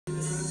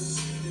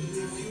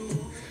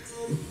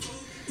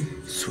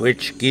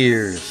Switch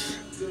gears.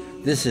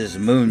 This is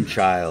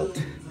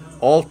Moonchild,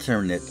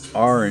 alternate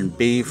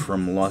R&B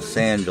from Los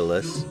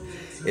Angeles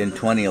in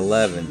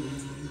 2011.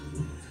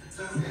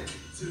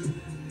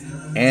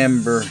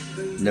 Amber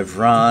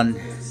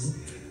Nevron,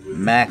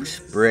 Max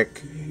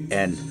Brick,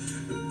 and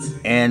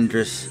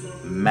Andres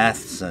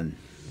Matheson.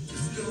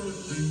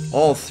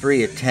 All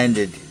three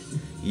attended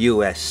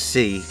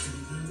USC,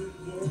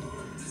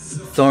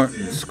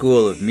 Thornton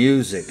School of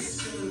Music,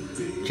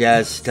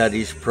 Jazz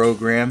Studies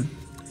program.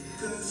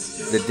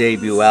 The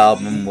debut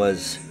album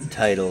was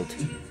titled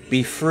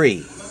Be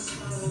Free.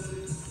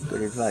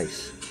 Good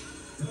advice.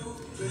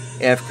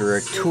 After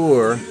a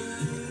tour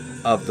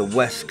of the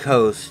West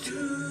Coast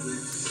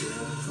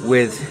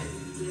with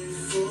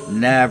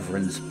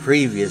Navrin's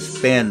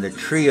previous band, the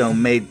trio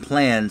made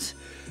plans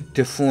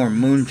to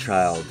form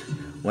Moonchild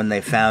when they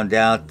found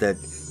out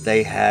that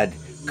they had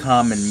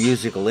common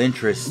musical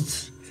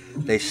interests.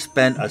 They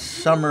spent a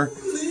summer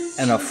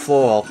and a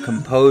fall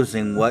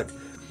composing what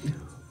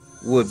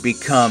would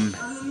become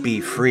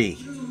Be Free.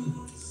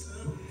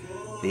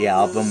 The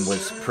album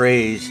was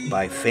praised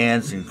by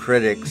fans and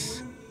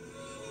critics.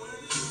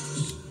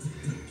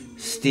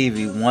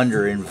 Stevie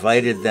Wonder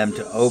invited them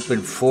to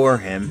open for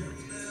him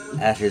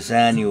at his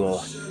annual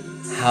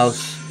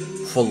House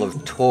Full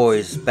of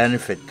Toys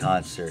benefit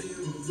concert.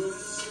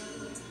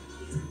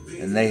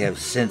 And they have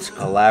since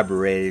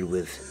collaborated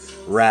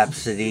with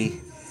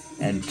Rhapsody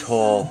and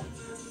Tall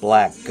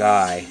Black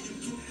Guy.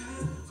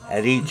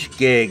 At each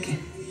gig,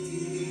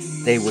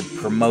 they would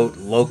promote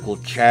local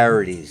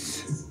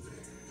charities.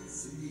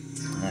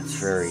 That's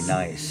very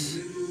nice.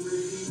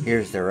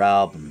 Here's their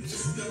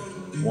albums.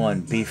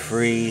 1, Be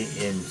Free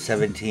in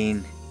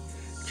 17,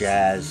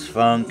 Jazz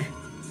Funk,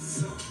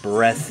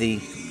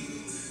 Breathy,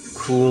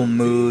 Cool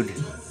Mood,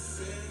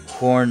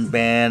 Horn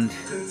Band.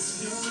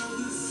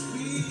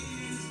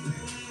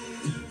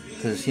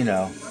 Because, you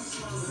know,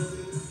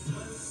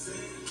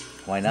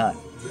 why not?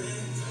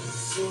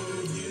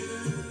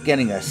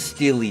 Getting a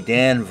Steely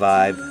Dan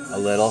vibe a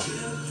little.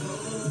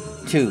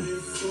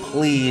 2,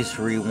 Please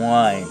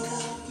Rewind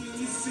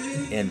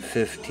in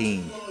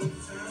 15.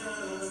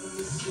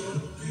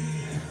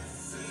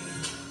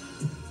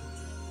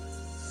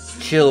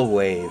 Chill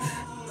Wave,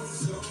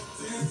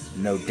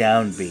 no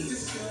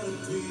downbeat,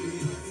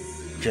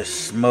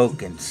 just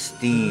smoke and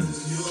steam.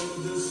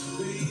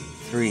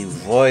 3,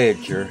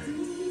 Voyager,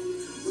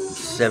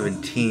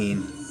 17.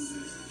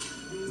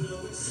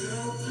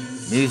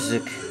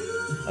 Music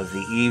of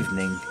the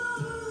evening,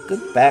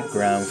 good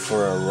background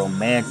for a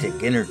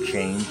romantic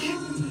interchange.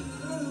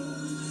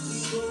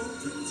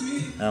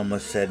 I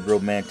almost said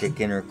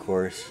romantic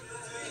intercourse.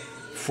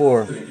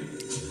 4,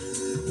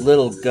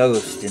 Little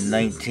Ghost in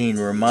 19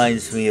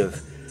 reminds me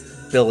of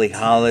Billie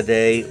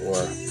Holiday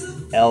or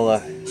Ella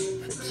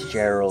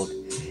Fitzgerald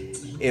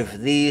if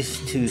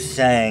these two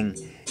sang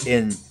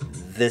in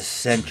this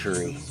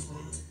century.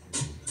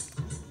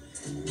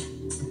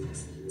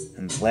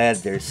 I'm glad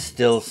there's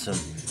still some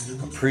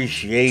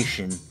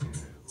appreciation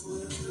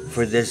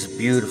for this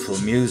beautiful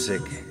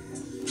music.